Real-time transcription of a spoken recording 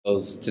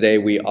Today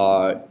we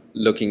are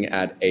looking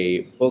at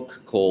a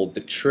book called The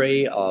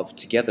Tray of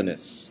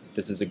Togetherness.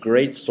 This is a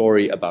great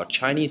story about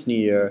Chinese New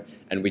Year,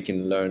 and we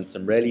can learn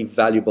some really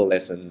valuable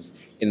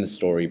lessons in the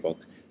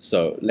storybook.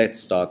 So let's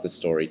start the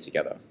story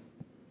together.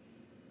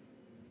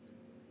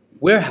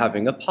 We're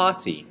having a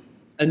party,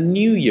 a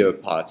New Year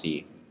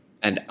party,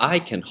 and I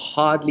can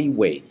hardly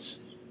wait.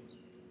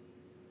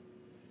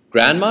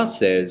 Grandma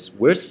says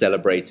we're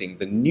celebrating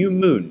the new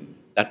moon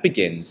that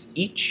begins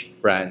each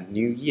brand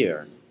new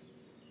year.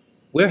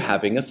 We're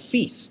having a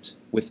feast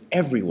with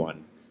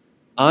everyone,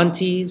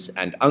 aunties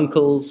and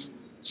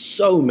uncles,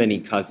 so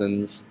many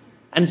cousins,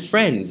 and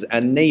friends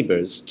and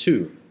neighbors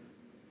too.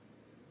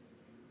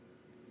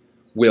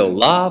 We'll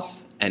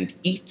laugh and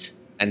eat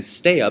and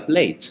stay up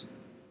late.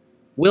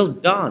 We'll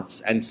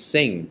dance and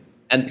sing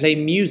and play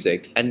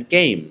music and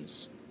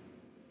games.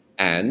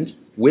 And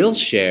we'll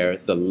share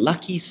the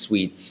lucky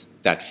sweets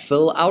that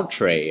fill our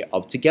tray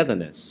of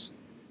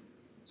togetherness.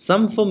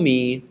 Some for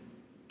me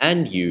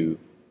and you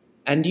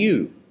and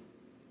you.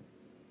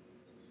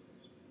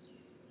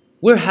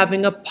 We're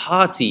having a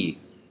party,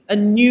 a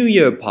New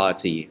Year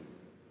party.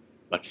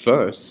 But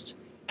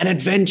first, an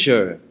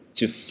adventure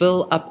to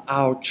fill up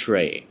our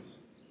tray.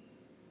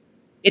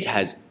 It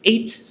has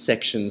 8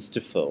 sections to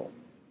fill.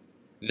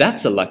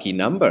 That's a lucky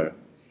number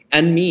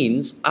and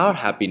means our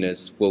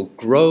happiness will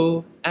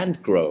grow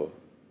and grow.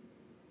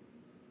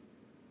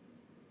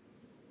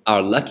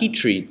 Our lucky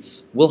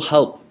treats will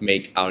help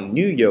make our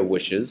New Year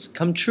wishes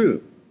come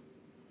true.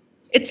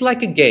 It's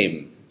like a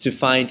game to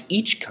find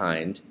each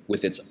kind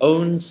with its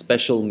own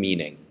special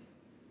meaning.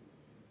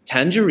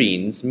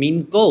 Tangerines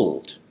mean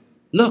gold.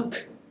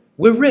 Look,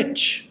 we're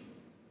rich.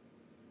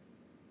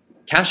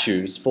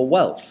 Cashews for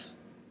wealth.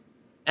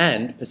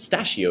 And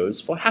pistachios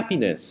for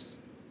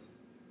happiness.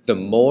 The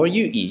more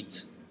you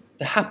eat,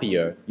 the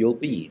happier you'll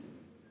be.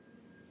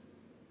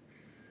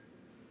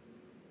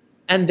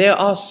 And there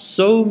are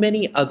so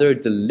many other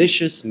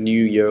delicious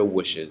New Year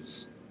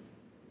wishes.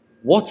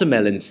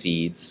 Watermelon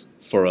seeds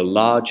for a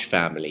large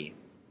family.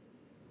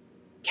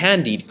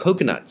 Candied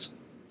coconut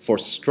for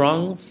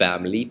strong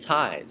family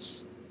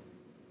ties.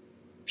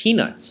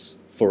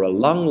 Peanuts for a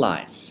long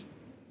life.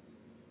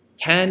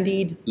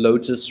 Candied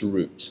lotus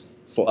root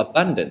for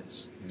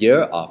abundance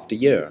year after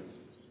year.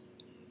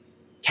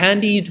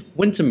 Candied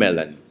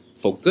wintermelon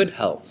for good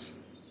health.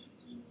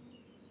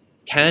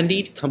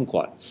 Candied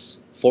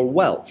kumquats for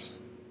wealth.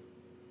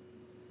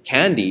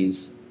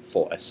 Candies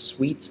for a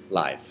sweet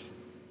life.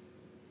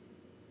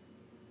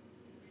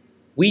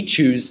 We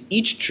choose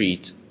each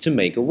treat to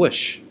make a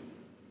wish.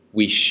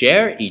 We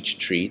share each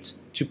treat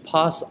to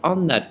pass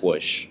on that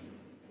wish.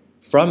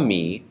 From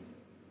me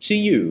to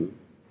you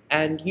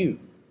and you.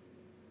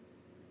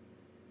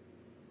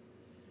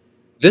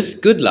 This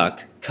good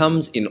luck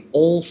comes in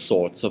all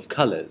sorts of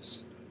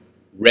colors.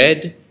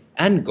 Red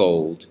and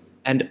gold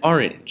and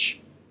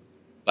orange.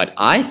 But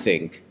I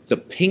think the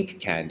pink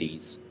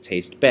candies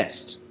taste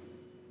best.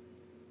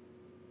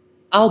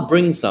 I'll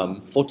bring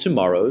some for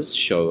tomorrow's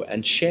show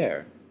and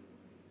share.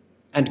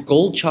 And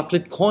gold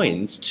chocolate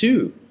coins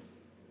too.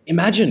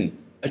 Imagine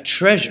a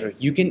treasure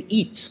you can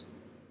eat.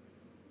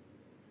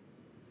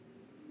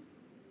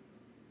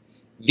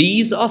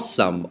 These are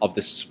some of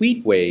the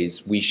sweet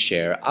ways we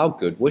share our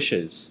good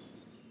wishes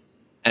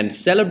and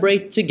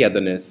celebrate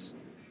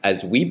togetherness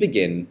as we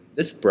begin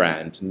this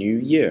brand new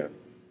year.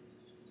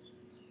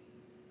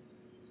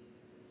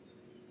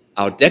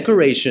 Our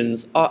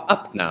decorations are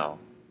up now,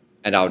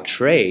 and our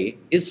tray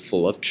is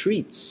full of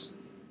treats.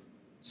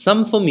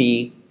 Some for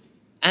me,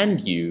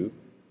 and you,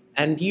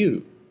 and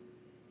you.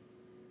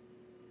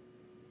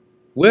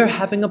 We're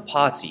having a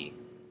party,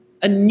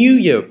 a New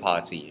Year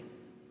party.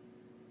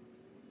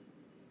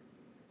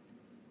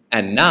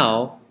 And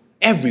now,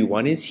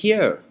 everyone is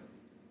here.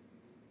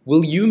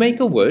 Will you make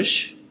a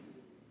wish?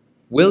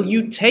 Will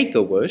you take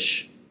a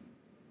wish?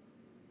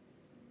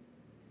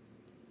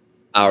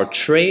 Our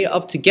tray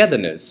of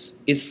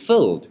togetherness is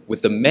filled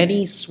with the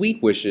many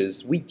sweet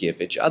wishes we give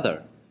each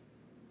other.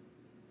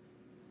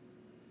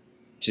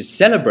 To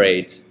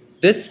celebrate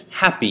this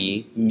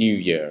happy New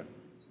Year.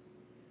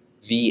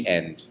 The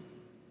end.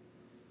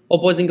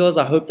 Well, boys and girls,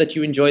 I hope that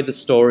you enjoyed the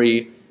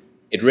story.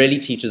 It really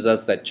teaches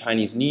us that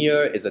Chinese New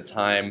Year is a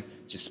time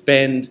to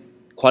spend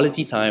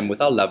quality time with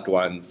our loved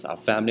ones, our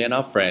family and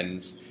our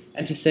friends,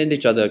 and to send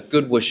each other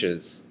good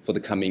wishes for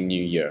the coming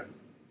New Year.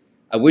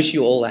 I wish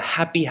you all a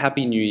happy,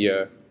 happy New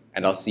Year,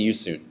 and I'll see you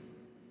soon.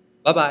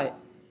 Bye-bye.